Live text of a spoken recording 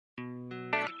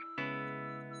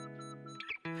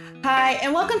Hi,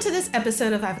 and welcome to this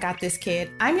episode of I've Got This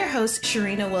Kid. I'm your host,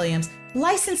 Sharina Williams,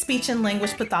 licensed speech and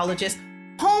language pathologist,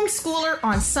 homeschooler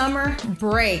on summer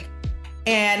break,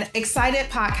 and excited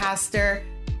podcaster,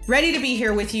 ready to be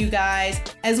here with you guys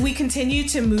as we continue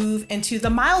to move into the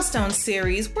milestone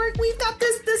series where we've got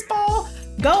this ball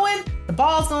going, the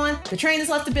ball's going, the train has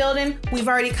left the building. We've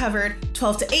already covered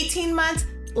 12 to 18 months.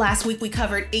 Last week we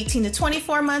covered 18 to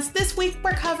 24 months. This week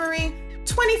we're covering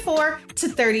 24 to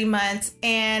 30 months,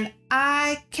 and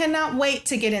I cannot wait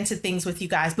to get into things with you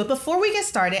guys. But before we get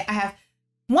started, I have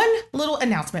one little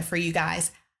announcement for you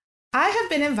guys. I have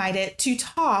been invited to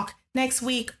talk next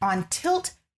week on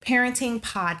Tilt Parenting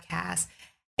Podcast.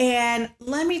 And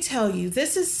let me tell you,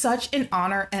 this is such an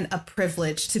honor and a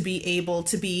privilege to be able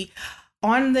to be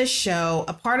on this show,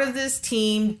 a part of this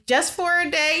team just for a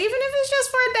day. Even if it's just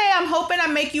for a day, I'm hoping I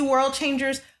make you world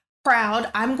changers proud.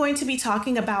 I'm going to be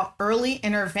talking about early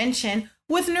intervention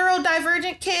with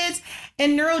neurodivergent kids.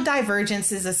 And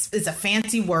neurodivergence is a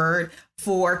fancy word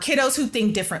for kiddos who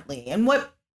think differently, and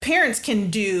what parents can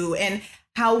do and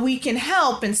how we can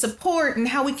help and support and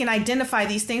how we can identify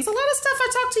these things. A lot of stuff I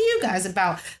talk to you guys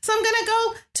about. So I'm going to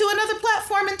go to another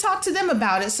platform and talk to them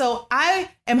about it. So I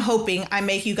am hoping I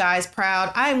make you guys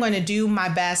proud. I am going to do my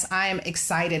best. I am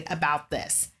excited about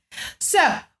this.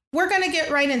 So we're going to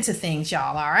get right into things,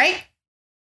 y'all. All right.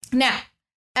 Now,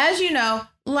 as you know,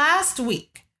 last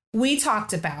week we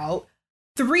talked about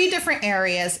 3 different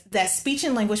areas that speech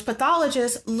and language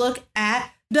pathologists look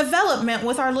at development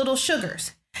with our little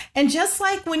sugars. And just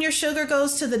like when your sugar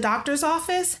goes to the doctor's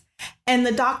office and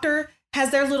the doctor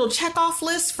has their little checkoff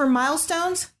list for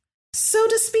milestones, so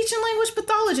does speech and language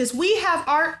pathologists. We have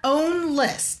our own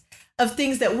list of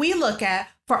things that we look at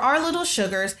for our little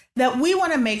sugars that we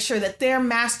want to make sure that they're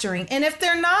mastering. And if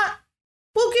they're not,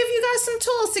 we'll give you guys some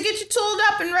tools to get you tooled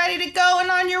up and ready to go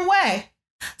and on your way.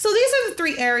 So these are the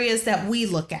 3 areas that we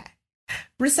look at: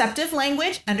 receptive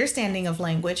language, understanding of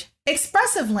language;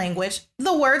 expressive language,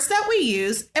 the words that we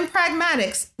use; and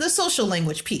pragmatics, the social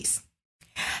language piece.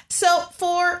 So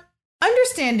for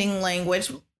understanding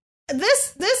language,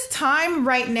 this time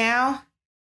right now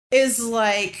is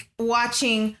like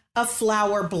watching a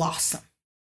flower blossom.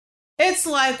 It's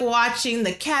like watching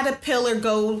the caterpillar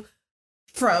go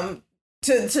from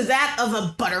to that of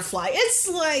a butterfly. It's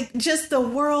like just the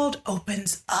world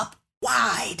opens up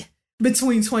wide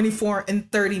between 24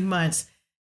 and 30 months.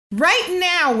 Right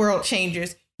now, world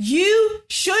changers, you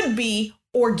should be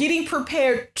or getting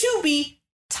prepared to be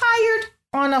tired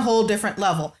on a whole different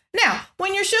level. Now,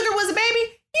 when your sugar was a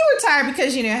baby, you were tired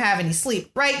because you didn't have any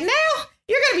sleep. Right now,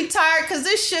 you're going to be tired because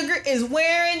this sugar is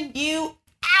wearing you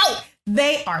out.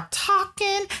 They are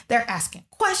talking, they're asking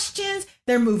questions,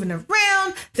 they're moving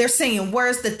around, they're saying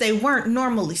words that they weren't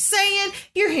normally saying.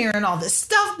 You're hearing all this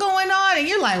stuff going on and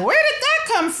you're like, where did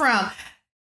that come from?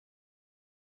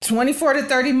 24 to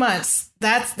 30 months.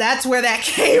 That's where that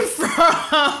came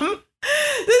from.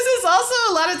 This is also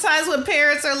a lot of times when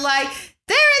parents are like,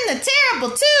 they're in the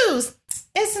terrible twos.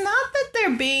 It's not that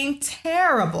they're being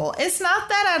terrible. It's not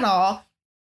that at all.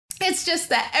 It's just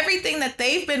that everything that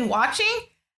they've been watching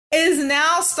is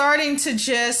now starting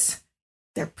to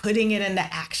they're putting it into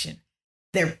action.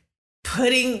 They're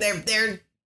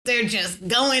just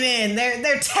going in.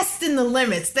 They're testing the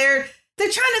limits. They're trying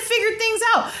to figure things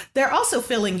out. They're also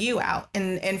filling you out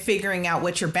and figuring out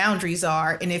what your boundaries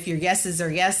are, and if your yeses are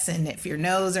yes, and if your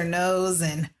no's are no's,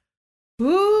 and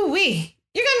ooh-wee.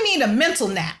 You're going to need a mental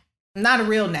nap, not a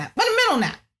real nap, but a mental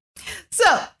nap. So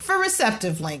for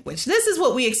receptive language, this is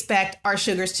what we expect our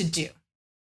sugars to do.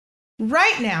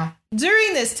 Right now,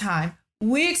 during this time,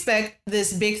 we expect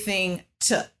this big thing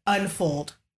to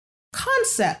unfold.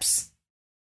 Concepts.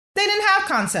 They didn't have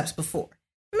concepts before.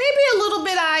 Maybe a little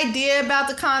bit of idea about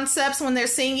the concepts when they're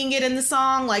singing it in the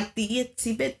song, like the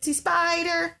itsy bitsy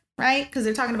spider, right? Because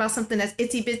they're talking about something that's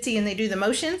itsy bitsy and they do the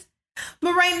motions.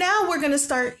 But right now, we're going to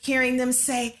start hearing them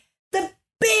say the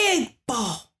big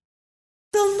ball,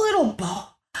 the little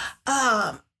ball.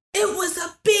 It was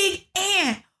a big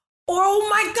ant. Or, oh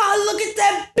my God, look at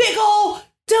that big old donut.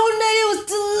 It was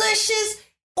delicious.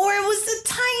 Or it was a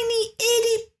tiny,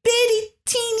 itty, bitty,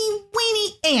 teeny,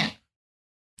 weeny ant.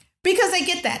 Because they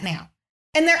get that now.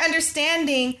 And they're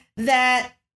understanding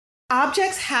that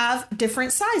objects have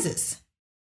different sizes.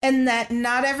 And that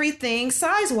not everything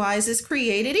size-wise is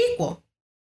created equal.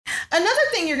 Another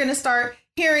thing you're going to start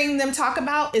hearing them talk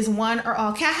about is one or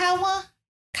all. Can I have one?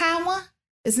 Kawa?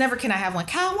 It's never can I have one.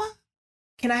 Kawa?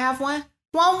 Can I have one?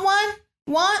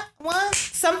 One,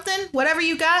 something, whatever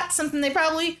you got, something they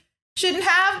probably shouldn't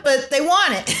have, but they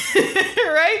want it,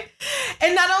 right?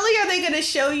 And not only are they going to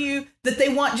show you that they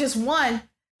want just one,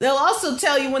 They'll also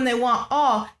tell you when they want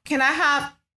all. Can I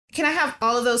have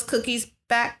all of those cookies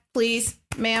back, please,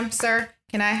 ma'am, sir?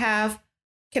 Can I have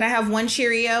one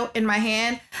Cheerio in my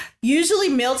hand? Usually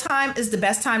mealtime is the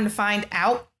best time to find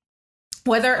out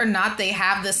whether or not they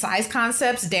have the size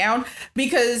concepts down,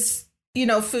 because, you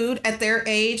know, food at their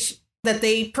age that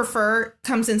they prefer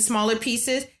comes in smaller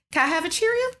pieces. Can I have a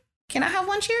Cheerio? Can I have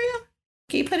one Cheerio?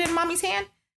 Can you put it in mommy's hand?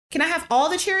 Can I have all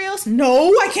the Cheerios? No,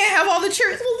 I can't have all the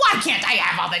Cheerios. Well, why can't I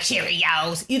have all the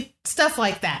Cheerios? Stuff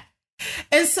like that.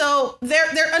 And so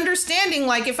they're understanding,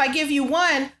 like, if I give you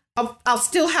one, I'll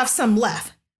still have some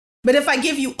left. But if I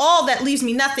give you all, that leaves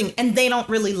me nothing. And they don't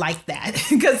really like that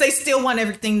because they still want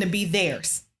everything to be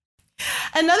theirs.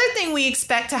 Another thing we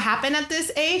expect to happen at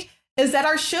this age is that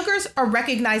our sugars are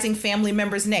recognizing family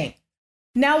members' name.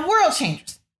 Now, world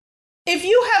changers. If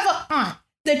you have an aunt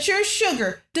that your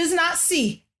sugar does not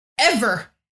see ever,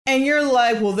 and you're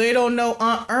like, well, they don't know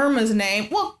Aunt Irma's name.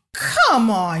 Well, come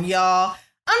on, y'all.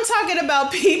 I'm talking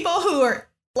about people who are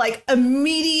like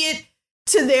immediate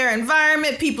to their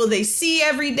environment, people they see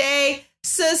every day,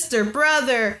 sister,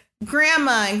 brother,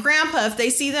 grandma and grandpa, if they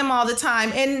see them all the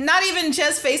time, and not even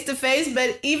just face to face,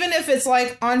 but even if it's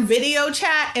like on video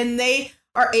chat and they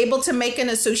are able to make an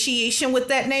association with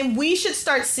that name, we should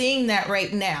start seeing that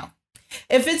right now.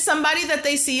 If it's somebody that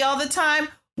they see all the time,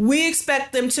 we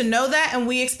expect them to know that, and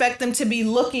we expect them to be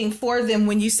looking for them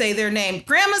when you say their name.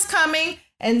 Grandma's coming,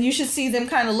 and you should see them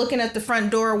kind of looking at the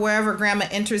front door wherever grandma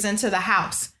enters into the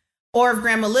house. Or if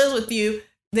grandma lives with you,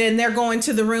 then they're going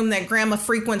to the room that grandma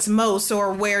frequents most,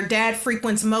 or where dad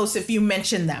frequents most if you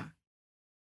mention them.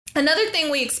 Another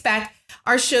thing we expect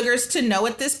our sugars to know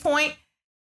at this point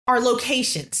are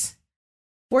locations.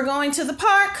 We're going to the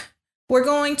park. We're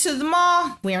going to the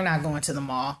mall. We are not going to the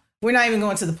mall. We're not even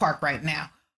going to the park right now.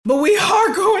 But we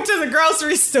are going to the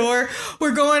grocery store.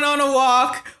 We're going on a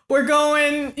walk. We're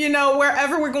going, you know,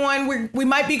 wherever we're going. We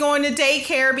might be going to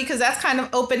daycare because that's kind of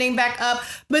opening back up.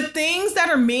 But things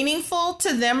that are meaningful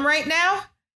to them right now,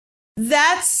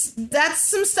 that's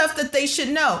some stuff that they should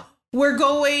know. We're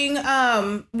going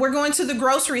to the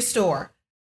grocery store.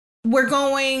 We're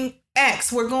going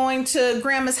X. We're going to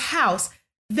grandma's house.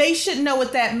 They should know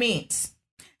what that means.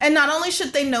 And not only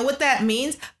should they know what that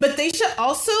means, but you should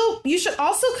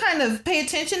also kind of pay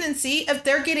attention and see if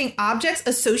they're getting objects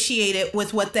associated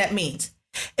with what that means.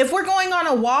 If we're going on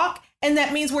a walk and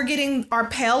that means we're getting our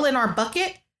pail in our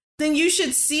bucket, then you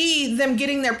should see them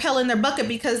getting their pail in their bucket,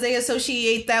 because they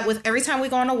associate that with every time we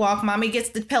go on a walk, mommy gets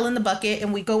the pail in the bucket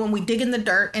and we go and we dig in the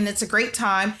dirt and it's a great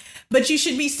time. But you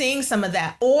should be seeing some of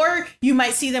that. Or you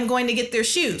might see them going to get their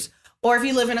shoes. Or if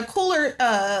you live in a cooler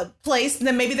place,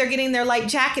 then maybe they're getting their light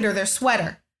jacket or their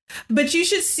sweater. But you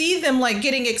should see them like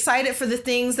getting excited for the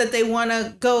things that they want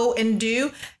to go and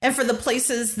do, and for the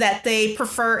places that they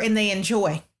prefer and they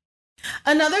enjoy.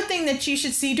 Another thing that you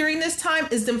should see during this time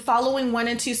is them following 1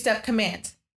 and 2 step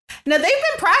commands. Now, they've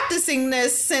been practicing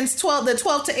this since the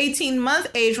 12 to 18 month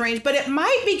age range, but it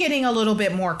might be getting a little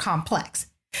bit more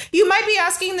complex. You might be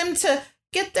asking them to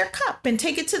get their cup and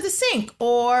take it to the sink,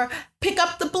 or pick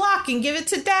up the block and give it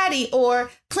to daddy, or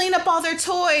clean up all their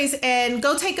toys and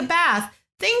go take a bath,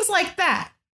 things like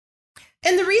that.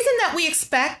 And the reason that we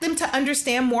expect them to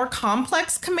understand more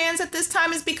complex commands at this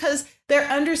time is because they're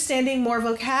understanding more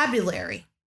vocabulary.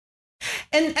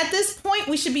 And at this point,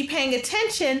 we should be paying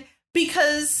attention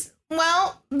because,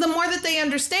 well, the more that they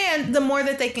understand, the more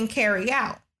that they can carry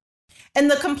out. And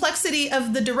the complexity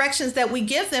of the directions that we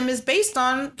give them is based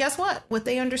on, guess what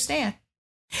they understand.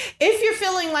 If you're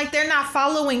feeling like they're not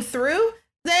following through,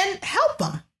 then help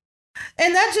them.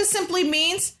 And that just simply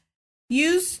means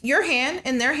use your hand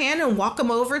and their hand and walk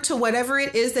them over to whatever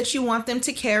it is that you want them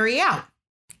to carry out.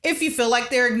 If you feel like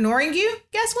they're ignoring you,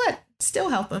 guess what? Still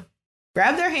help them.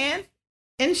 Grab their hand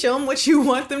and show them what you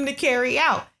want them to carry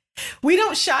out. We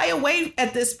don't shy away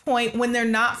at this point when they're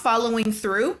not following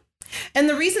through. And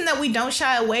the reason that we don't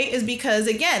shy away is because,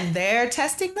 again, they're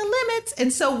testing the limits.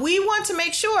 And so we want to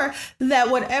make sure that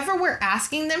whatever we're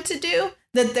asking them to do,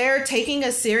 that they're taking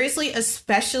us seriously,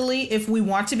 especially if we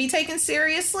want to be taken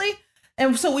seriously.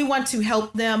 And so we want to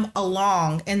help them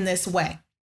along in this way.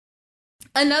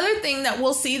 Another thing that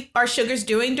we'll see our sugars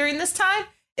doing during this time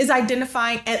is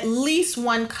identifying at least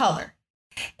one color.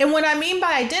 And what I mean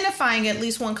by identifying at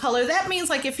least one color, that means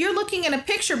like if you're looking in a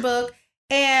picture book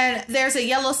and there's a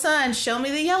yellow sun, show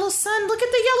me the yellow sun. Look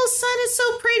at the yellow sun. It's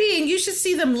so pretty. And you should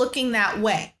see them looking that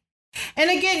way. And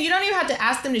again, you don't even have to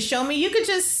ask them to show me. You could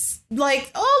just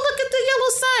like, oh, look at the yellow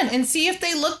sun, and see if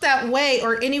they look that way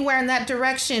or anywhere in that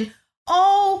direction.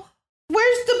 Oh,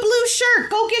 where's the blue shirt?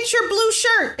 Go get your blue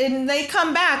shirt. And they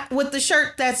come back with the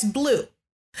shirt that's blue.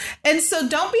 And so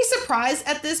don't be surprised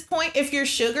at this point if your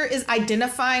sugar is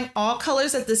identifying all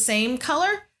colors as the same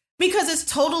color, because it's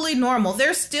totally normal.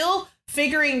 They're still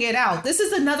figuring it out. This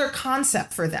is another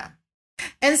concept for them.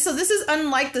 And so this is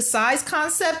unlike the size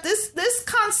concept. This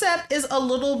concept is a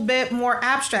little bit more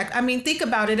abstract. I mean, think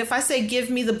about it. If I say, give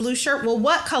me the blue shirt, well,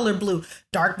 what color blue?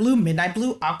 Dark blue, midnight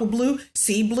blue, aqua blue,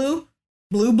 sea blue,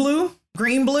 blue,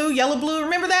 green blue, yellow blue.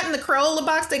 Remember that in the Crayola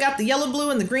box? They got the yellow blue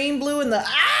and the green blue and the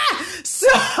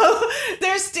So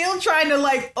they're still trying to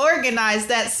like organize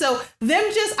that. So them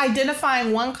just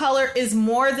identifying one color is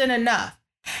more than enough.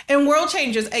 And World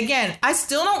Changers, again, I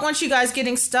still don't want you guys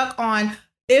getting stuck on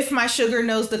if my sugar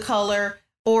knows the color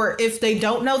or if they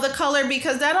don't know the color,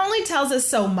 because that only tells us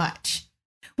so much.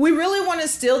 We really want to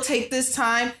still take this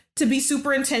time to be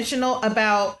super intentional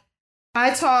about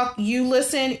I talk, you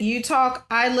listen, you talk,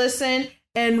 I listen,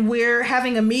 and we're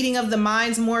having a meeting of the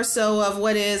minds more so of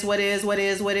what is.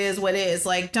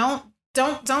 Like, don't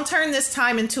turn this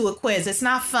time into a quiz. It's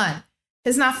not fun.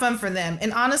 It's not fun for them.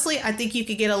 And honestly, I think you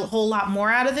could get a whole lot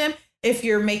more out of them if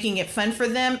you're making it fun for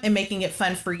them and making it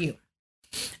fun for you.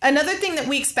 Another thing that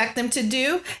we expect them to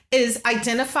do is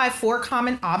identify 4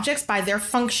 common objects by their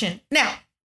function. Now,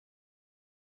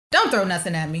 don't throw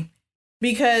nothing at me,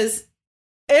 because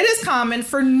it is common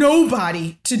for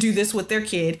nobody to do this with their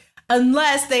kid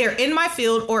unless they are in my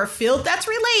field or a field that's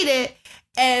related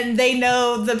and they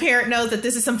know, the parent knows that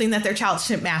this is something that their child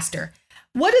should master.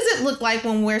 What does it look like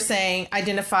when we're saying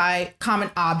identify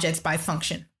common objects by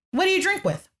function? What do you drink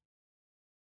with?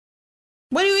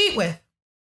 What do you eat with?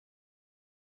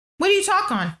 What do you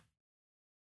talk on?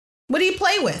 What do you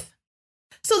play with?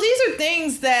 So these are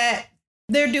things that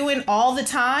they're doing all the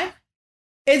time.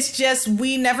 It's just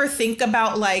we never think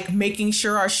about like making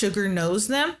sure our sugar knows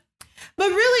them. But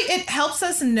really, it helps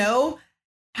us know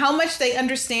how much they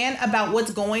understand about what's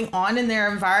going on in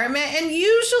their environment. And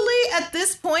usually at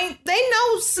this point, they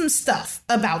know some stuff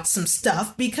about some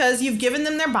stuff because you've given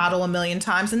them their bottle a million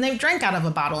times and they've drank out of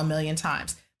a bottle a million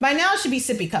times. By now, it should be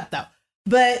sippy cup, though.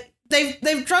 But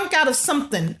they've drunk out of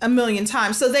something a million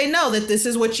times. So they know that this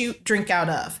is what you drink out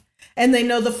of. And they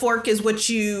know the fork is what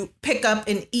you pick up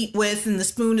and eat with, and the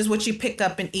spoon is what you pick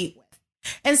up and eat with.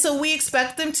 And so we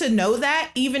expect them to know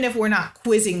that, even if we're not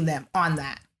quizzing them on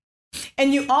that.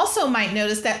 And you also might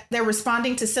notice that they're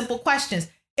responding to simple questions.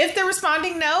 If they're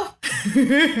responding no,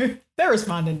 they're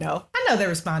responding no. I know they're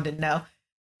responding no.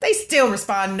 They still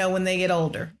respond no when they get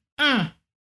older. But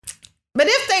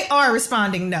if they are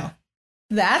responding no,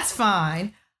 that's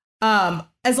fine,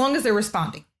 as long as they're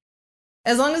responding.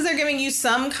 As long as they're giving you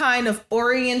some kind of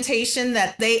orientation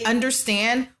that they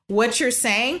understand what you're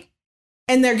saying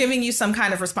and they're giving you some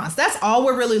kind of response. That's all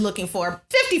we're really looking for.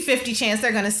 50-50 chance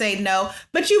they're going to say no,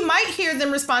 but you might hear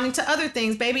them responding to other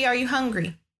things. Baby, are you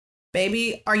hungry?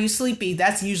 Baby, are you sleepy?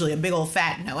 That's usually a big old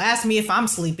fat no. Ask me if I'm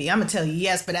sleepy. I'm going to tell you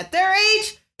yes, but at their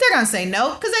age, they're going to say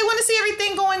no because they want to see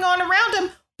everything going on around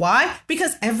them. Why?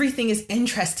 Because everything is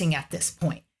interesting at this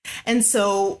point. And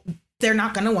so they're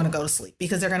not going to want to go to sleep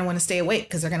because they're going to want to stay awake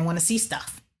because they're going to want to see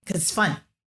stuff because it's fun.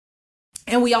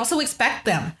 And we also expect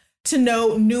them to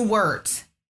know new words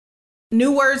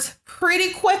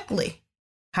pretty quickly.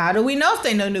 How do we know if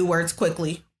they know new words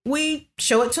quickly? We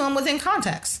show it to them within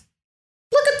context.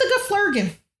 Look at the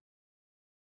Geflurgen.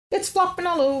 It's flopping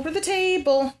all over the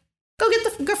table. Go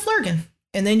get the Geflurgen.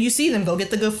 And then you see them go get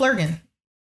the Geflurgen.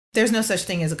 There's no such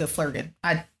thing as a Geflurgen.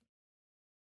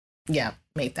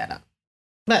 Made that up.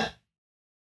 But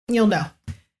you'll know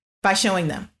by showing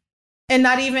them and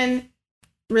not even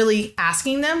really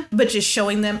asking them, but just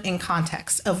showing them in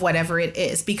context of whatever it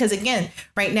is. Because again,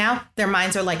 right now, their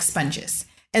minds are like sponges.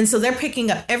 And so they're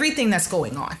picking up everything that's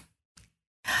going on.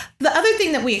 The other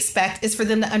thing that we expect is for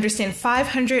them to understand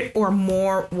 500 or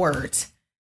more words.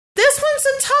 This one's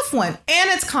a tough one and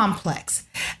it's complex.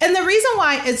 And the reason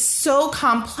why it's so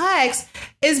complex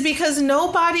is because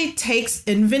nobody takes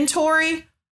inventory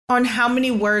on how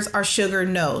many words our sugar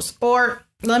knows. Or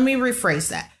let me rephrase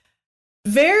that.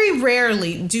 Very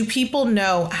rarely do people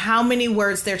know how many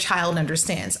words their child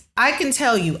understands. I can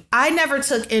tell you, I never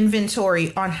took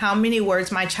inventory on how many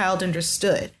words my child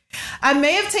understood. I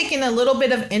may have taken a little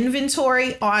bit of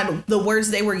inventory on the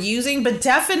words they were using, but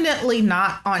definitely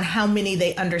not on how many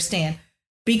they understand,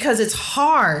 because it's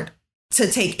hard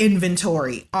to take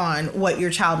inventory on what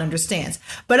your child understands.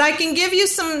 But I can give you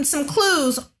some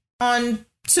clues on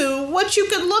to what you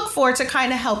could look for to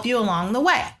kind of help you along the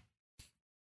way.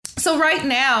 So right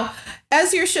now,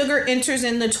 as your sugar enters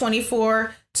in the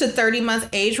 24 to 30 month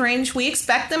age range, we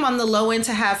expect them on the low end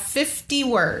to have 50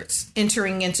 words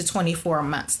entering into 24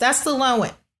 months. That's the low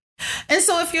end. And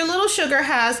so if your little sugar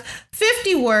has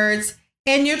 50 words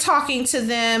and you're talking to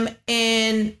them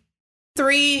in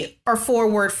 3 or 4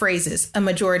 word phrases a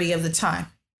majority of the time,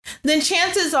 then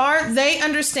chances are they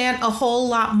understand a whole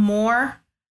lot more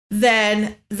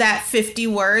than that 50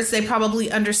 words. They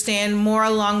probably understand more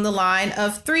along the line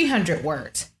of 300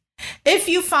 words. If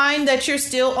you find that you're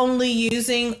still only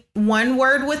using 1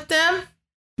 word with them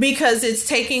because it's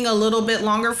taking a little bit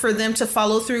longer for them to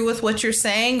follow through with what you're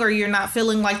saying, or you're not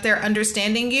feeling like they're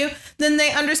understanding you, then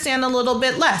they understand a little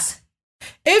bit less.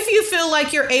 If you feel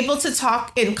like you're able to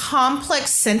talk in complex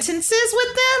sentences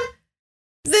with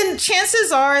them, then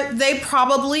chances are they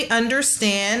probably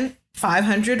understand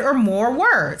 500 or more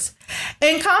words.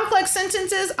 In complex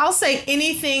sentences, I'll say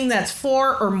anything that's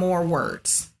 4 or more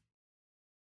words.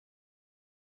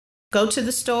 Go to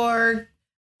the store,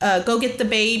 go get the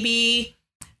baby.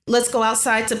 Let's go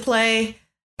outside to play.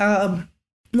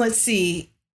 Let's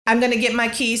see. I'm going to get my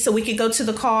keys so we can go to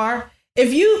the car.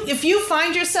 If you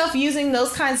find yourself using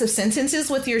those kinds of sentences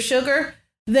with your sugar,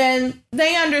 then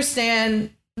they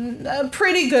understand a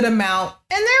pretty good amount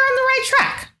and they're on the right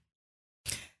track.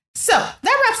 So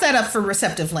that wraps that up for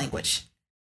receptive language.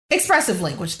 Expressive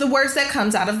language, the words that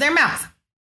comes out of their mouth.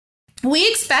 We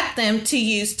expect them to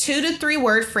use 2 to 3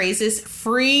 word phrases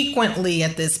frequently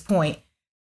at this point.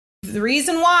 The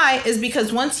reason why is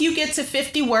because once you get to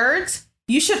 50 words,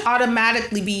 you should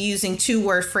automatically be using 2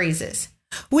 word phrases.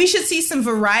 We should see some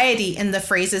variety in the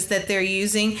phrases that they're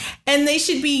using, and they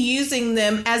should be using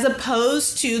them as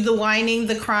opposed to the whining,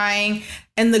 the crying,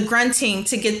 and the grunting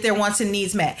to get their wants and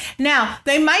needs met. Now,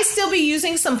 they might still be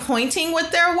using some pointing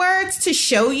with their words to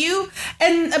show you.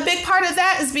 And a big part of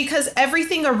that is because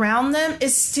everything around them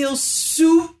is still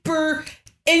super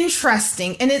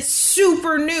interesting and it's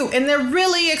super new and they're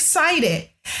really excited.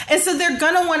 And so they're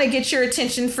going to want to get your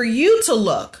attention for you to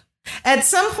look. At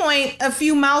some point, a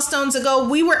few milestones ago,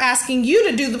 we were asking you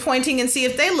to do the pointing and see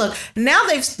if they look. Now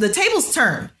the tables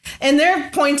turned and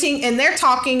they're pointing and they're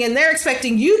talking and they're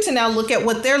expecting you to now look at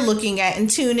what they're looking at and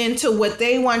tune into what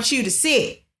they want you to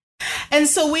see. And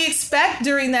so we expect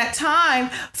during that time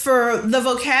for the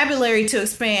vocabulary to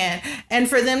expand and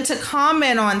for them to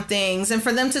comment on things and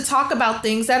for them to talk about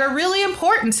things that are really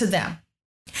important to them.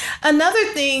 Another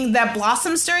thing that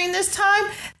blossoms during this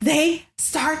time, they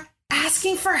start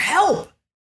asking for help.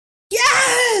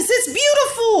 Yes, it's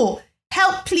beautiful.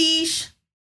 Help, please.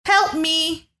 Help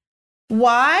me.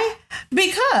 Why?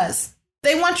 Because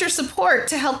they want your support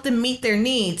to help them meet their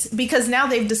needs, because now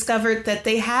they've discovered that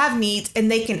they have needs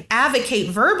and they can advocate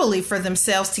verbally for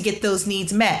themselves to get those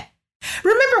needs met.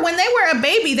 Remember, when they were a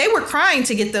baby, they were crying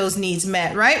to get those needs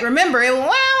met, right? Remember, it was wah, wah,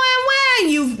 wah.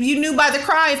 You knew by the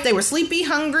cry if they were sleepy,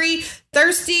 hungry,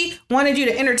 thirsty, wanted you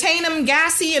to entertain them,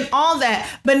 gassy, and all that.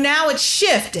 But now it's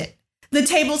shifted. The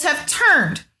tables have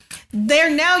turned. They're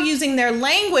now using their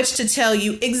language to tell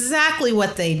you exactly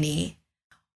what they need.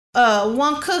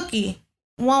 One cookie,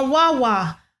 one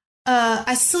wawa,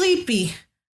 I sleepy,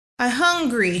 I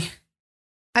hungry,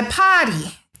 I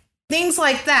potty, things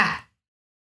like that.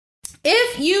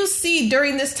 If you see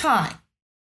during this time,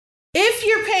 if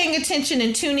you're paying attention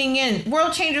and tuning in,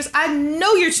 World Changers, I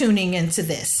know you're tuning into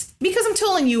this because I'm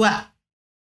tooling you up.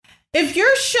 If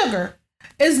your sugar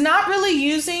is not really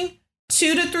using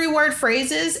 2 to 3 word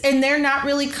phrases and they're not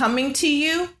really coming to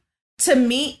you to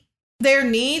meet their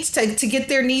needs, to get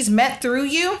their needs met through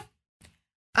you,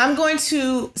 I'm going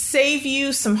to save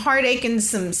you some heartache and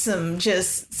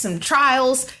some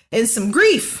trials and some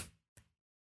grief.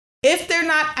 If they're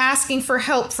not asking for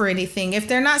help for anything, if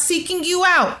they're not seeking you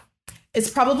out, it's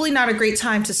probably not a great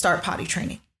time to start potty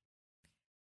training.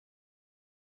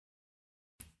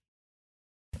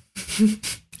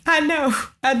 I know.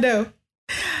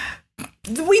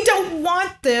 We don't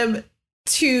want them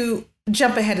to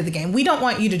jump ahead of the game. We don't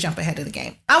want you to jump ahead of the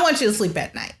game. I want you to sleep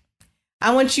at night.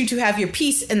 I want you to have your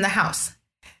peace in the house.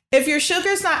 If your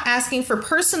sugar's not asking for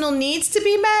personal needs to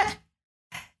be met,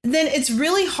 then it's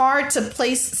really hard to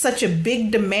place such a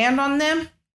big demand on them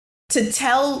to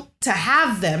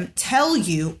have them tell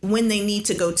you when they need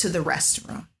to go to the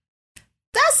restroom.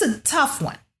 That's a tough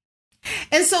one.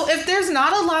 And so if there's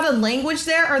not a lot of language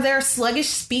there or they're a sluggish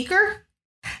speaker,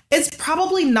 it's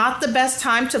probably not the best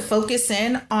time to focus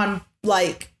in on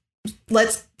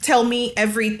let's tell me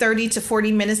every 30 to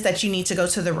 40 minutes that you need to go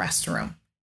to the restroom.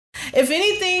 If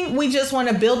anything, we just want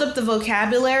to build up the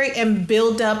vocabulary and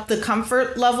build up the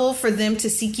comfort level for them to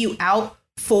seek you out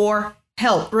for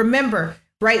help. Remember,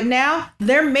 right now,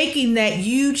 they're making that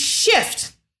huge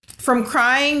shift from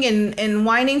crying and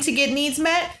whining to get needs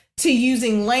met to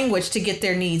using language to get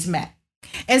their needs met.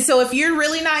 And so if you're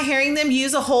really not hearing them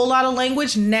use a whole lot of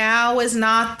language, now is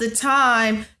not the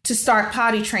time to start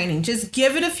potty training. Just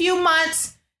give it a few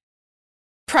months.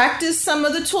 practice some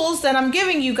of the tools that I'm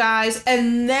giving you guys,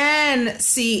 and then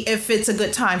see if it's a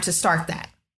good time to start that.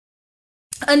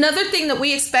 Another thing that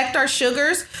we expect our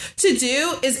sugars to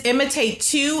do is imitate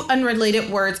 2 unrelated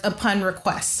words upon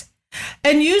request.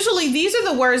 And usually these are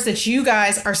the words that you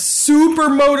guys are super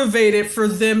motivated for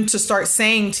them to start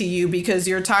saying to you because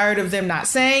you're tired of them not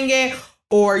saying it,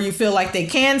 or you feel like they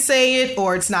can say it,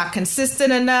 or it's not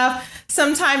consistent enough.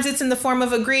 Sometimes it's in the form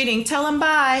of a greeting. Tell them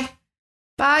bye.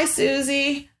 Bye,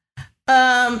 Susie.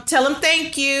 Tell them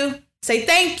thank you. Say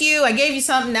thank you. I gave you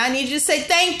something. Now I need you to say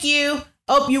thank you.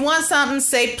 Oh, you want something?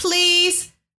 Say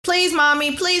please. Please,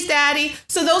 mommy. Please, daddy.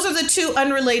 So those are the 2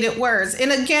 unrelated words.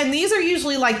 And again, these are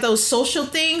usually like those social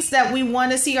things that we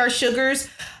want to see our sugars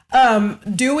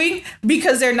doing,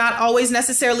 because they're not always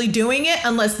necessarily doing it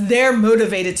unless they're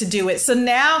motivated to do it. So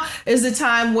now is the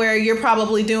time where you're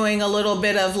probably doing a little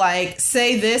bit of like,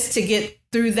 say this to get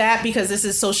through that because this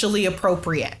is socially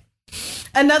appropriate.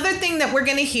 Another thing that we're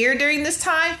going to hear during this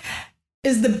time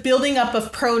is the building up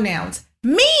of pronouns.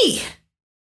 Me,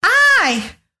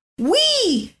 I,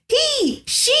 we, he,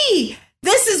 she.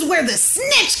 This is where the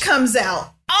snitch comes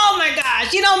out. Oh my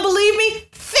gosh, you don't believe me?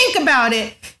 Think about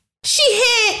it. She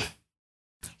hit,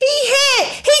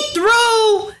 he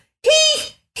threw,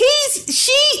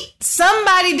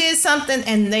 somebody did something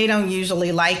and they don't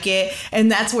usually like it.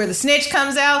 And that's where the snitch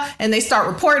comes out and they start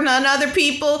reporting on other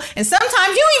people. And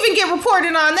sometimes you even get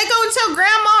reported on. They go and tell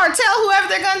grandma or tell whoever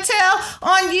they're going to tell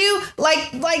on you,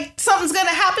 like something's going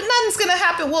to happen. Nothing's going to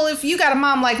happen. Well, if you got a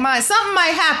mom like mine, something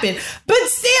might happen. But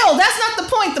still, that's not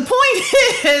the point. The point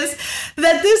is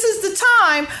that this is the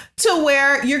time to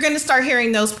where you're going to start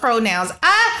hearing those pronouns.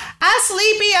 I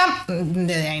sleepy.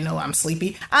 I know I'm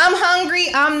sleepy. I'm hungry.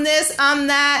 I'm this. I'm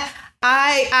that.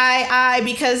 I,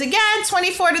 because again,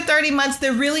 24 to 30 months,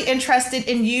 they're really interested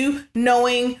in you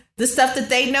knowing the stuff that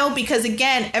they know, because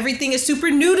again, everything is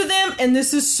super new to them. And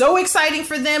this is so exciting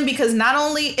for them because not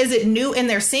only is it new and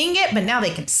they're seeing it, but now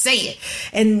they can say it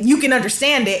and you can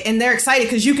understand it, and they're excited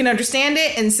because you can understand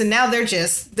it. And so now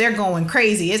they're going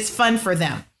crazy. It's fun for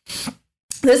them.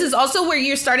 This is also where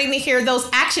you're starting to hear those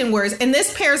action words, and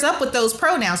this pairs up with those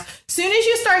pronouns. Soon as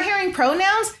you start hearing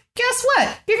pronouns, guess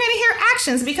what? You're going to hear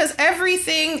actions because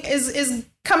everything is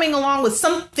coming along with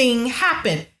something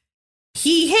happened.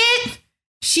 He hit,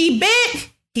 she bit,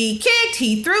 he kicked,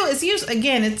 he threw. It's usually,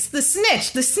 again, it's the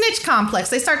snitch complex.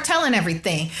 They start telling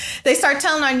everything. They start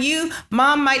telling on you.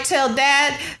 Mom might tell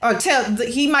dad, or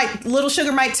little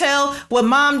sugar might tell what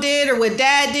mom did or what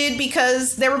dad did,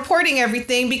 because they're reporting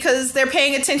everything, because they're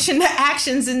paying attention to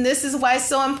actions. And this is why it's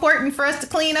so important for us to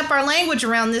clean up our language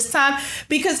around this time,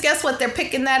 because guess what? They're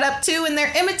picking that up too, and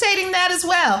they're imitating that as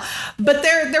well. But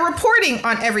they're reporting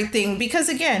on everything because,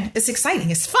 again, it's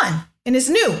exciting. It's fun. And it's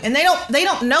new, and they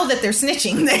don't know that they're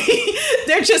snitching.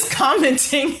 They're just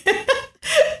commenting.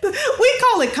 We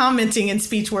call it commenting in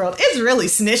speech world. It's really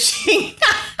snitching.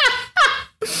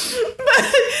 But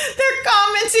they're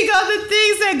commenting on the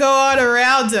things that go on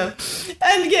around them.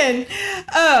 And again,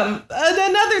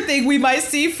 another thing we might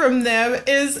see from them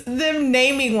is them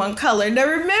naming one color. Now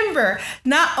remember,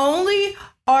 not only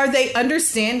are they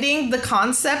understanding the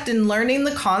concept and learning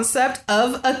the concept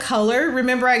of a color?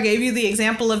 Remember, I gave you the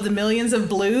example of the millions of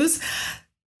blues.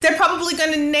 They're probably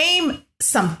going to name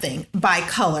something by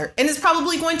color, and it's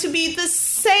probably going to be the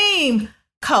same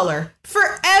color for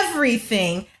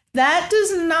everything. That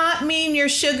does not mean your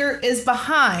sugar is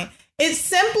behind. It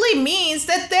simply means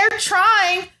that they're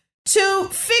trying to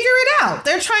figure it out.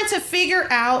 They're trying to figure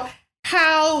out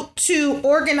how to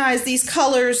organize these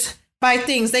colors by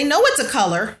things. They know it's a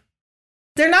color.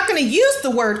 They're not going to use the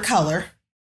word color,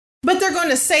 but they're going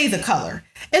to say the color.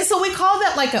 And so we call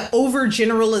that like an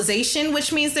overgeneralization,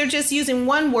 which means they're just using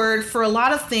one word for a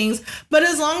lot of things. But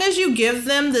as long as you give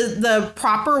them the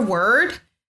proper word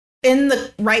in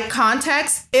the right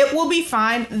context, it will be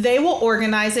fine. They will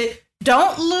organize it.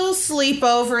 Don't lose sleep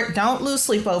over it. Don't lose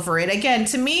sleep over it. Again,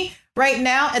 to me, right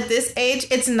now, at this age,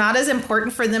 it's not as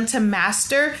important for them to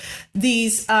master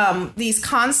these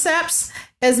concepts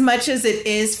as much as it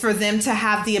is for them to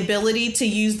have the ability to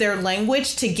use their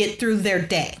language to get through their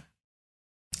day.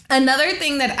 Another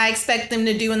thing that I expect them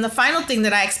to do, and the final thing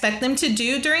that I expect them to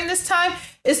do during this time,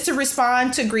 is to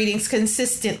respond to greetings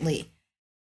consistently.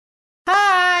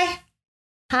 Hi.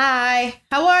 Hi.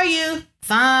 How are you?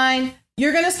 Fine.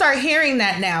 You're going to start hearing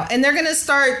that now, and they're going to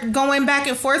start going back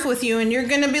and forth with you, and you're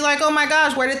going to be like, oh my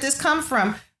gosh, where did this come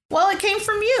from? Well, it came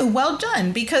from you. Well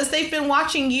done, because they've been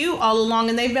watching you all along,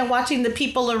 and they've been watching the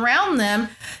people around them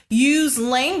use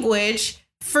language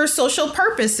for social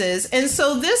purposes. And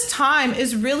so this time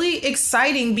is really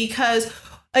exciting because,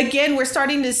 again, we're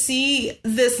starting to see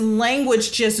this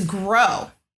language just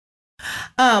grow.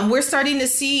 We're starting to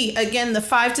see, again, the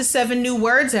 5 to 7 new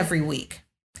words every week.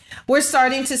 We're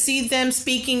starting to see them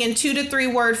speaking in 2 to 3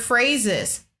 word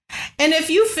phrases. And if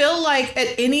you feel like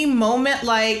at any moment,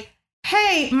 like,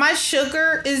 hey, my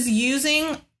sugar is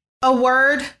using a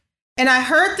word and I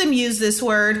heard them use this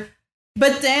word,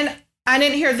 but then I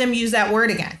didn't hear them use that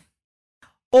word again.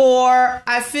 Or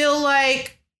I feel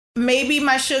like maybe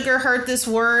my sugar heard this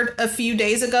word a few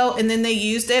days ago and then they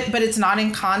used it, but it's not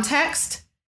in context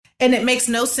and it makes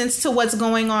no sense to what's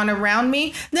going on around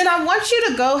me, then I want you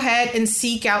to go ahead and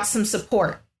seek out some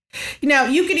support. Now,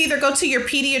 you could either go to your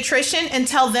pediatrician and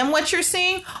tell them what you're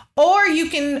seeing, or you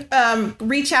can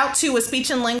reach out to a speech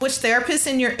and language therapist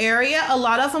in your area. A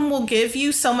lot of them will give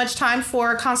you so much time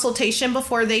for a consultation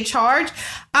before they charge.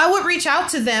 I would reach out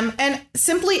to them and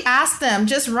simply ask them,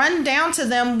 just run down to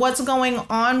them what's going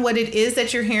on, what it is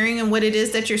that you're hearing and what it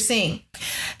is that you're seeing.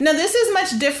 Now, this is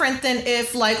much different than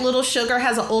if like little sugar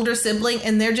has an older sibling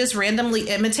and they're just randomly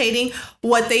imitating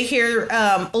what they hear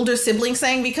older siblings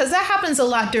saying, because that happens a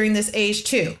lot during this age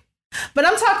too. But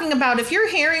I'm talking about if you're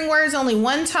hearing words only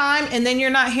one time and then you're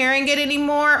not hearing it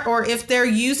anymore, or if they're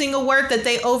using a word that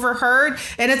they overheard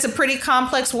and it's a pretty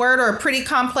complex word or a pretty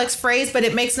complex phrase, but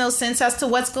it makes no sense as to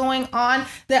what's going on,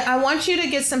 then I want you to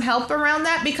get some help around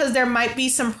that, because there might be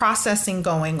some processing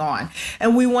going on.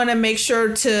 And we want to make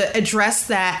sure to address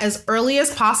that as early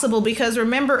as possible, because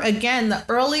remember, again, the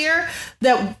earlier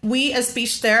that we as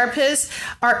speech therapists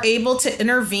are able to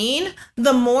intervene,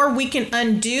 the more we can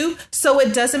undo, so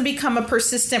it doesn't become a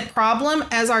persistent problem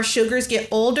as our sugars get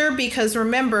older. Because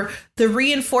remember, the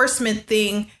reinforcement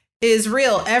thing is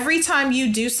real. Every time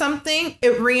you do something,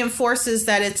 it reinforces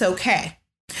that it's okay.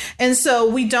 And so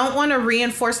we don't want to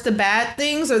reinforce the bad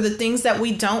things or the things that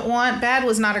we don't want. Bad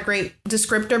was not a great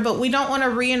descriptor, but we don't want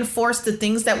to reinforce the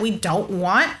things that we don't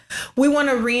want. We want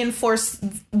to reinforce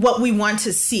what we want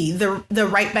to see, the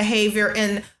right behavior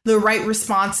and the right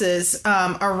responses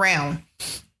around.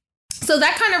 So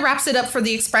that kind of wraps it up for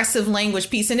the expressive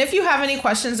language piece. And if you have any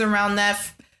questions around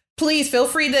that, please feel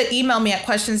free to email me at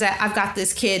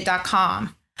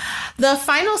questions@I'veGotThisKid.com. The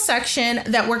final section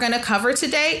that we're going to cover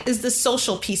today is the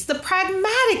social piece, the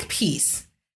pragmatic piece.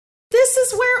 This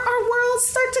is where our worlds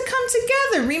start to come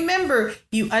together. Remember,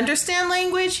 you understand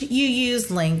language, you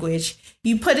use language.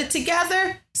 You put it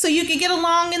together so you can get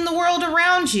along in the world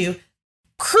around you.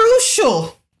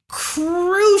 Crucial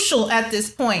at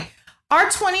this point. Our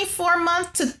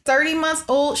 24-month to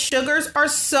 30-month-old sugars are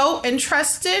so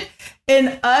interested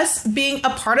in us being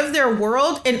a part of their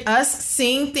world and us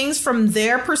seeing things from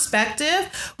their perspective,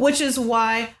 which is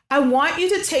why I want you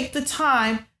to take the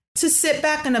time to sit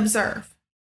back and observe.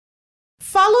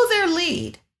 Follow their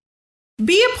lead.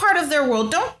 Be a part of their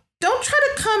world. Don't try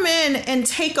to come in and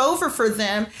take over for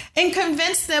them and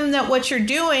convince them that what you're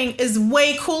doing is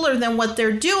way cooler than what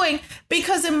they're doing,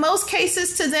 because in most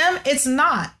cases to them, it's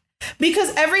not.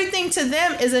 Because everything to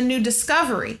them is a new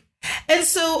discovery. And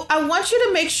so I want you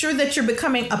to make sure that you're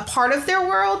becoming a part of their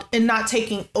world and not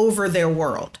taking over their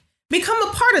world. Become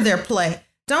a part of their play.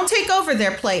 Don't take over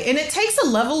their play. And it takes a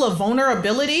level of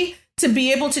vulnerability to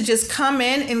be able to just come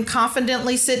in and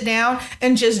confidently sit down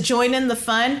and just join in the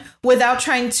fun without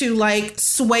trying to like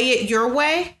sway it your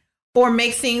way or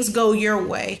make things go your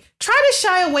way. Try to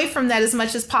shy away from that as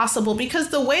much as possible, because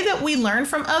the way that we learn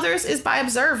from others is by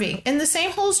observing. And the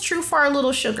same holds true for our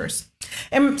little sugars.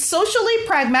 And socially,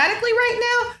 pragmatically right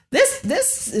now,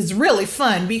 this is really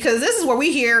fun, because this is where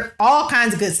we hear all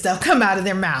kinds of good stuff come out of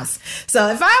their mouths. So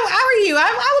if I were you,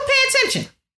 I would pay attention.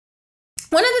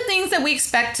 One of the things that we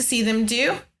expect to see them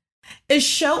do is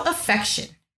show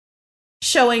affection.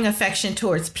 Showing affection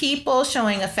towards people,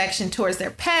 showing affection towards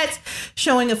their pets,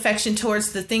 showing affection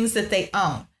towards the things that they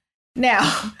own.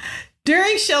 Now,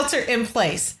 during shelter in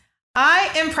place, I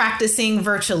am practicing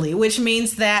virtually, which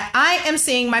means that I am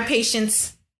seeing my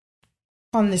patients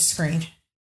on the screen.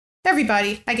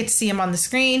 Everybody, I get to see them on the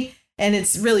screen, and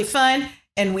it's really fun.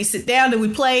 And we sit down and we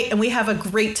play and we have a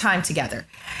great time together.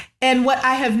 And what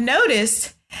I have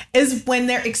noticed is when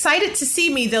they're excited to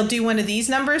see me, they'll do one of these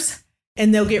numbers.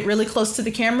 And they'll get really close to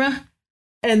the camera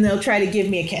and they'll try to give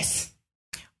me a kiss,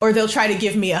 or they'll try to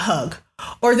give me a hug,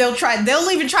 or they'll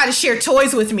even try to share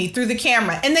toys with me through the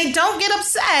camera. And they don't get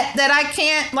upset that I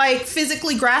can't like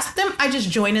physically grasp them. I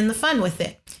just join in the fun with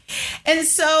it. And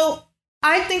so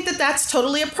I think that that's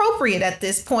totally appropriate at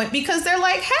this point, because they're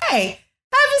like, hey,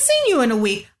 I haven't seen you in a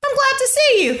week. I'm glad to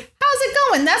see you. How's it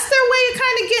going? That's their way of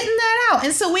kind of getting that out.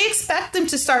 And so we expect them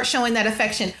to start showing that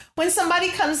affection. When somebody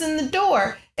comes in the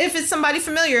door, if it's somebody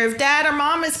familiar, if dad or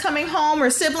mom is coming home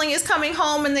or sibling is coming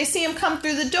home and they see him come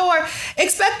through the door,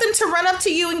 expect them to run up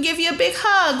to you and give you a big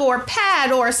hug or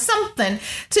pat or something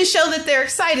to show that they're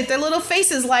excited. Their little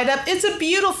faces light up. It's a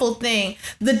beautiful thing.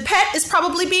 The pet is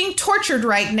probably being tortured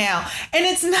right now. And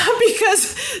it's not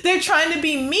because they're trying to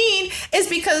be mean. It's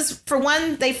because, for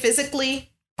one, they physically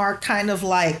are kind of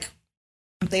like,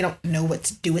 they don't know what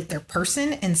to do with their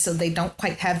person. And so they don't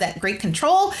quite have that great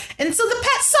control. And so the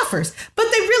pet suffers, but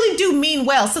they really do mean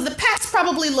well. So the pets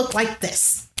probably look like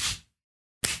this.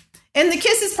 And the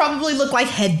kisses probably look like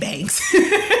headbangs.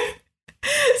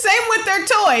 Same with their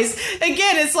toys.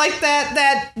 Again, it's like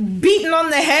that beating on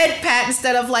the head pat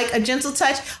instead of like a gentle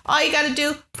touch. All you got to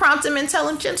do, prompt them and tell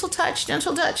them gentle touch,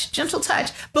 gentle touch, gentle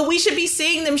touch. But we should be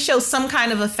seeing them show some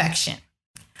kind of affection.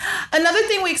 Another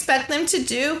thing we expect them to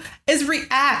do is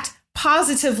react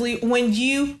positively when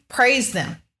you praise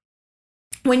them,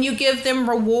 when you give them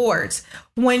rewards,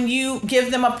 when you give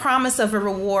them a promise of a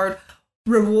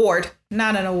reward,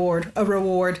 not an award, a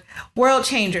reward. World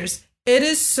changers. It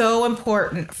is so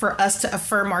important for us to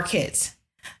affirm our kids,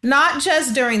 not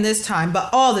just during this time,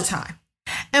 but all the time.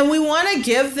 And we want to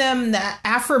give them that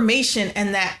affirmation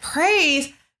and that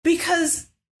praise because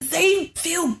they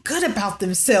feel good about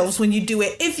themselves when you do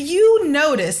it. If you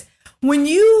notice, when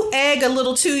you egg a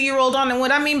little 2-year-old on, and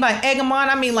what I mean by egg them on,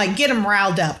 I mean like get them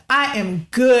riled up. I am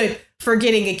good for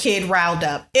getting a kid riled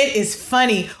up. It is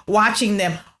funny watching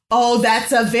them. Oh,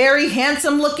 that's a very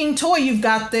handsome looking toy you've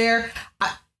got there.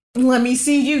 Let me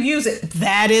see you use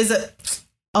it.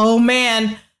 Oh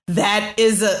man,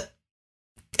 is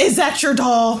that your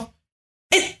doll?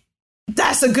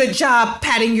 That's a good job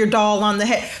patting your doll on the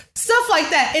head. Stuff like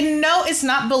that. And no, it's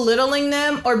not belittling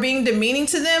them or being demeaning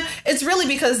to them. It's really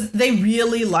because they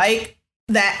really like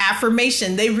that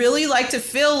affirmation. They really like to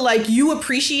feel like you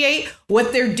appreciate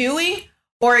what they're doing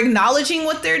or acknowledging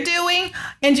what they're doing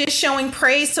and just showing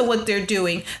praise to what they're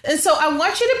doing. And so I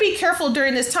want you to be careful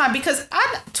during this time because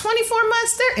 24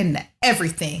 months, they're into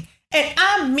everything. And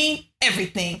I mean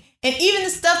everything. And even the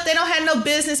stuff they don't have no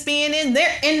business being in,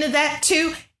 they're into that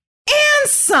too. And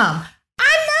some.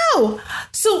 I know.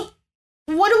 So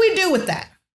what do we do with that?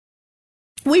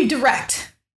 We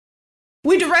direct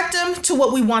them to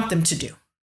what we want them to do.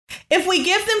 If we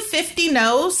give them 50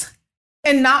 no's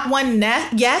and not one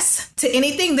yes to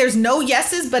anything, there's no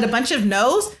yeses, but a bunch of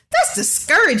no's. That's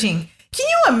discouraging. Can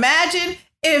you imagine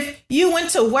if you went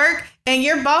to work and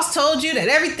your boss told you that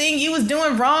everything you was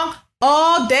doing wrong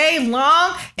all day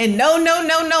long and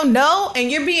no,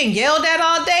 and you're being yelled at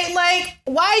all day? Like,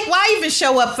 why even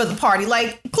show up for the party?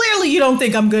 Like, clearly you don't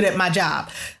think I'm good at my job.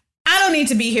 I don't need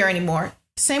to be here anymore.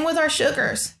 Same with our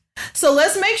sugars. So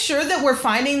let's make sure that we're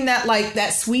finding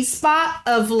that sweet spot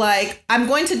of like, I'm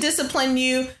going to discipline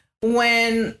you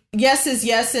when yes is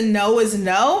yes and no is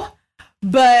no.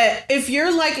 But if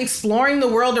you're like exploring the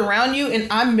world around you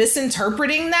and I'm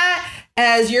misinterpreting that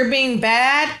as you're being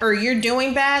bad or you're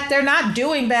doing bad, they're not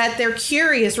doing bad. They're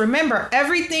curious. Remember,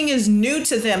 everything is new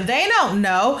to them. They don't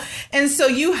know. And so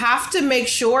you have to make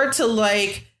sure to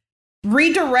like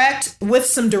redirect with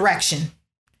some direction.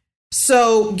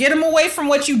 So get them away from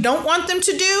what you don't want them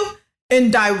to do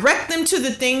and direct them to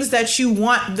the things that you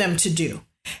want them to do.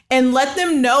 And let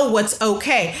them know what's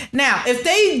okay. Now, if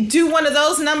they do one of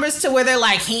those numbers to where they're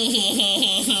like,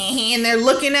 and they're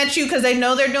looking at you because they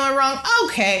know they're doing wrong.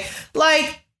 Okay,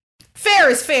 like fair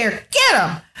is fair. Get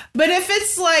them. But if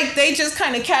it's like they just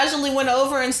kind of casually went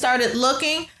over and started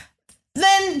looking,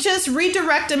 then just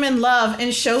redirect them in love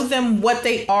and show them what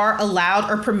they are allowed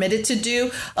or permitted to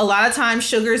do. A lot of times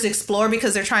sugars explore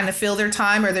because they're trying to fill their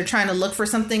time or they're trying to look for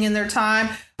something in their time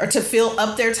or to fill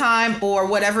up their time, or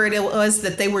whatever it was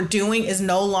that they were doing is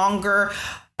no longer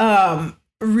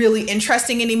really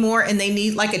interesting anymore. And they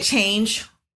need like a change.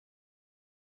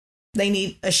 They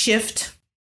need a shift.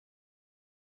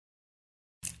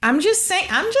 I'm just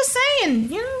saying,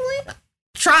 you know,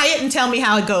 try it and tell me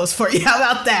how it goes for you. How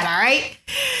about that? All right.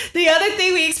 The other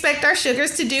thing we expect our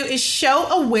sugars to do is show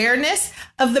awareness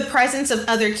of the presence of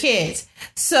other kids.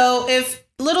 So if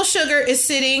little sugar is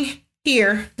sitting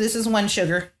here, this is one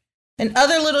sugar, and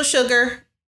other little sugar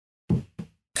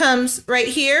comes right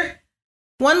here,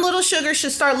 one little sugar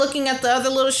should start looking at the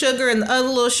other little sugar, and the other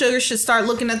little sugar should start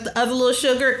looking at the other little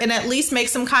sugar and at least make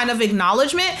some kind of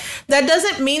acknowledgement. That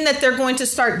doesn't mean that they're going to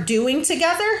start doing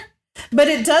together, but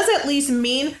it does at least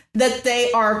mean that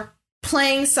they are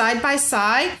playing side by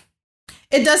side.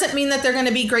 It doesn't mean that they're going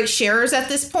to be great sharers at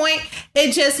this point.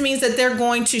 It just means that they're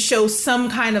going to show some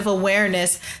kind of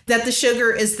awareness that the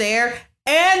sugar is there.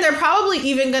 And they're probably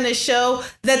even going to show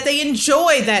that they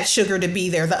enjoy that sugar to be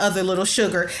there, the other little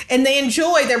sugar. And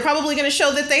they're probably going to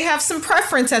show that they have some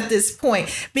preference at this point.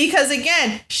 Because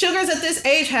again, sugars at this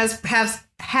age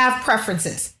have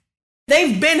preferences.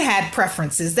 They've been had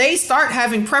preferences. They start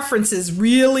having preferences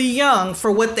really young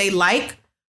for what they like,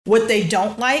 what they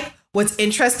don't like, what's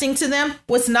interesting to them,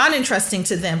 what's not interesting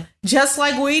to them, just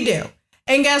like we do.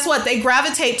 And guess what? They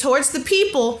gravitate towards the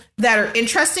people that are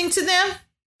interesting to them,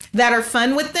 that are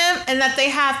fun with them, and that they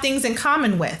have things in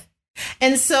common with.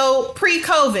 And so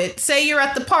pre-COVID, say you're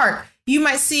at the park, you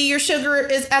might see your sugar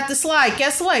is at the slide.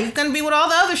 Guess what? You're going to be with all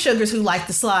the other sugars who like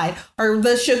the slide. Or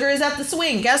the sugar is at the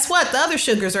swing. Guess what? The other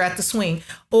sugars are at the swing.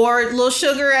 Or little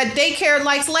sugar at daycare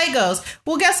likes Legos.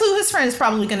 Well, guess who his friend is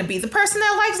probably going to be? The person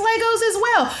that likes Legos as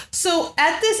well. So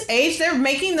at this age, they're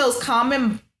making those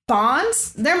common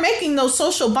bonds. They're making those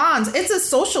social bonds. It's a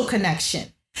social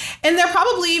connection. And they're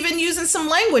probably even using some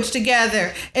language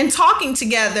together and talking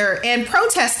together and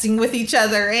protesting with each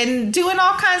other and doing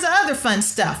all kinds of other fun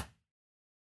stuff.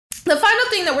 The final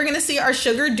thing that we're going to see our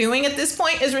sugar doing at this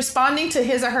point is responding to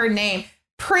his or her name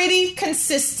pretty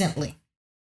consistently.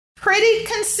 Pretty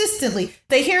consistently.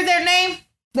 They hear their name,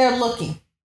 they're looking.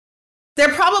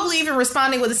 They're probably even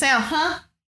responding with a sound, huh?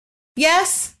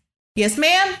 Yes? Yes,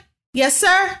 ma'am? Yes,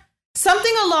 sir?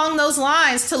 Something along those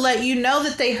lines to let you know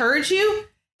that they heard you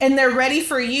and they're ready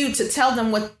for you to tell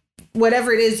them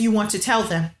whatever it is you want to tell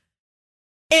them.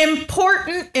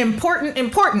 Important, important,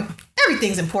 important.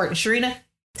 Everything's important, Sharina.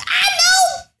 I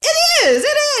know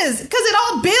it is, because it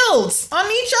all builds on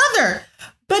each other.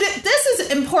 But this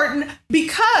is important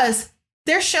because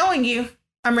they're showing you,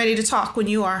 I'm ready to talk when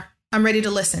you are. I'm ready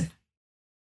to listen.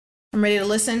 I'm ready to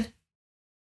listen.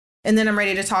 And then I'm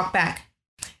ready to talk back.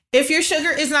 If your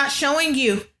sugar is not showing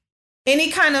you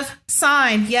any kind of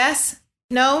sign, yes,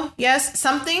 no, yes,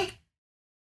 something,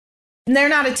 and they're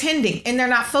not attending and they're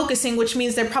not focusing, which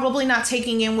means they're probably not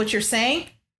taking in what you're saying,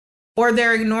 or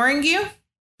they're ignoring you.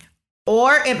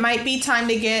 Or it might be time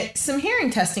to get some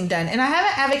hearing testing done. And I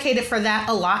haven't advocated for that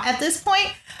a lot at this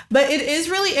point, but it is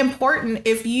really important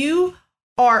if you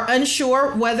are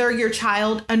unsure whether your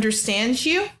child understands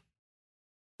you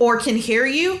or can hear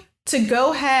you, to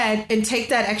go ahead and take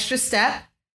that extra step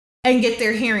and get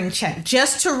their hearing checked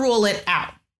just to rule it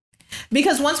out.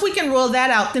 Because once we can rule that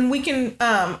out, then we can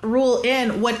rule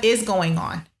in what is going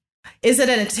on. Is it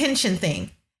an attention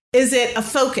thing? Is it a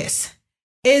focus?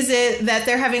 Is it that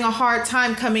they're having a hard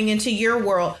time coming into your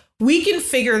world? We can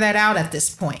figure that out at this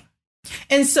point.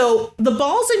 And so the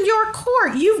ball's in your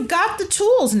court. You've got the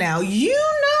tools now. You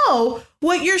know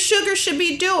what your sugar should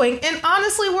be doing. And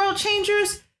honestly, world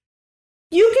changers,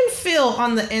 you can feel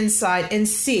on the inside and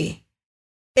see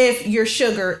if your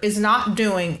sugar is not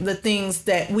doing the things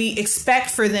that we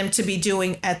expect for them to be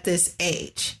doing at this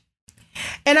age.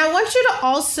 And I want you to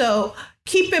also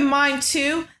keep in mind,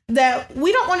 too, that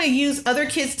we don't want to use other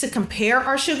kids to compare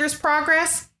our sugar's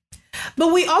progress,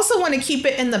 but we also want to keep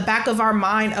it in the back of our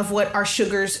mind of what our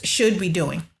sugars should be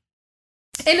doing.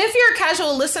 And if you're a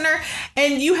casual listener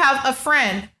and you have a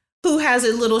friend who has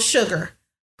a little sugar,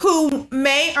 who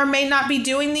may or may not be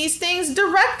doing these things,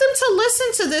 direct them to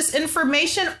listen to this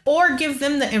information or give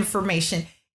them the information.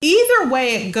 Either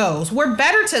way it goes, we're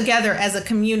better together as a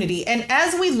community. And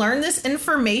as we learn this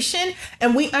information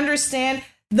and we understand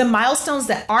the milestones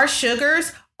that our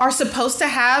sugars are supposed to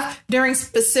have during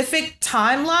specific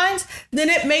timelines, then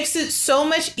it makes it so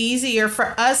much easier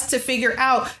for us to figure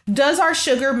out, does our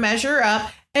sugar measure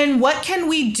up and what can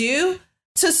we do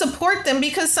to support them?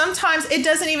 Because sometimes it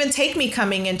doesn't even take me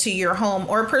coming into your home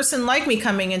or a person like me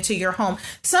coming into your home.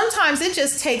 Sometimes it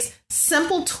just takes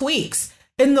simple tweaks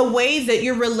in the way that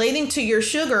you're relating to your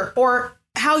sugar, or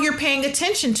how you're paying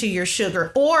attention to your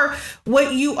sugar, or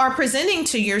what you are presenting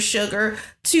to your sugar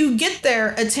to get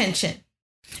their attention.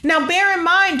 Now, bear in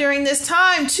mind during this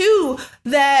time, too,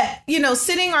 that,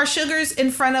 sitting our sugars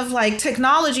in front of like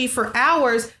technology for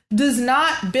hours does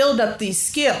not build up these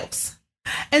skills.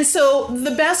 And so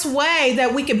the best way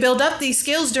that we can build up these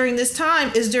skills during this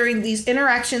time is during these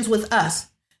interactions with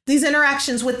us, these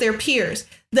interactions with their peers,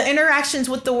 the interactions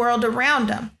with the world around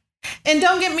them. And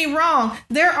don't get me wrong,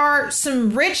 there are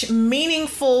some rich,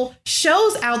 meaningful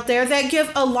shows out there that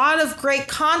give a lot of great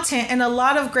content and a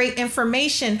lot of great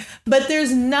information, but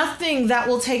there's nothing that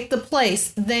will take the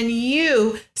place than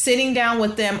you sitting down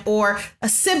with them, or a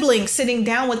sibling sitting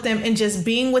down with them and just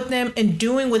being with them and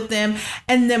doing with them,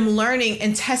 and them learning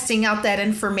and testing out that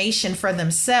information for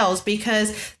themselves,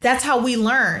 because that's how we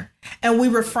learn. And we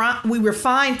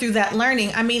refine through that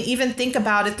learning. I mean, even think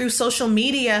about it through social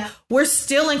media. We're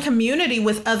still in community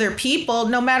with other people.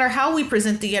 No matter how we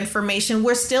present the information,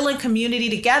 we're still in community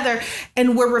together,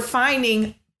 and we're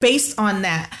refining based on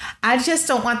that. I just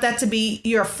don't want that to be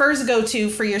your first go-to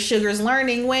for your sugars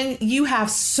learning when you have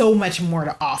so much more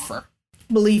to offer.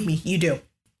 Believe me, you do.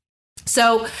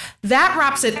 So that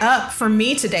wraps it up for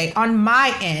me today on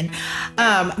my end.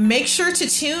 Make sure to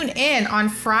tune in on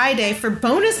Friday for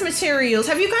bonus materials.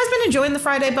 Have you guys been enjoying the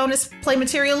Friday bonus play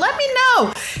material? Let me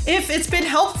know if it's been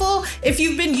helpful, if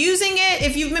you've been using it,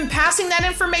 if you've been passing that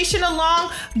information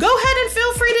along. Go ahead and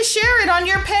feel free to share it on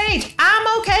your page.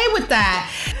 I'm okay with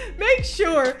that. Make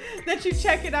sure that you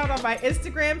check it out on my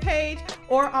Instagram page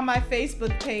or on my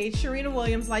Facebook page, Sharina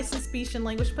Williams, licensed speech and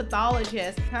language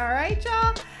pathologist. All right,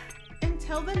 y'all.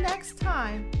 Until the next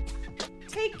time,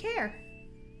 take care.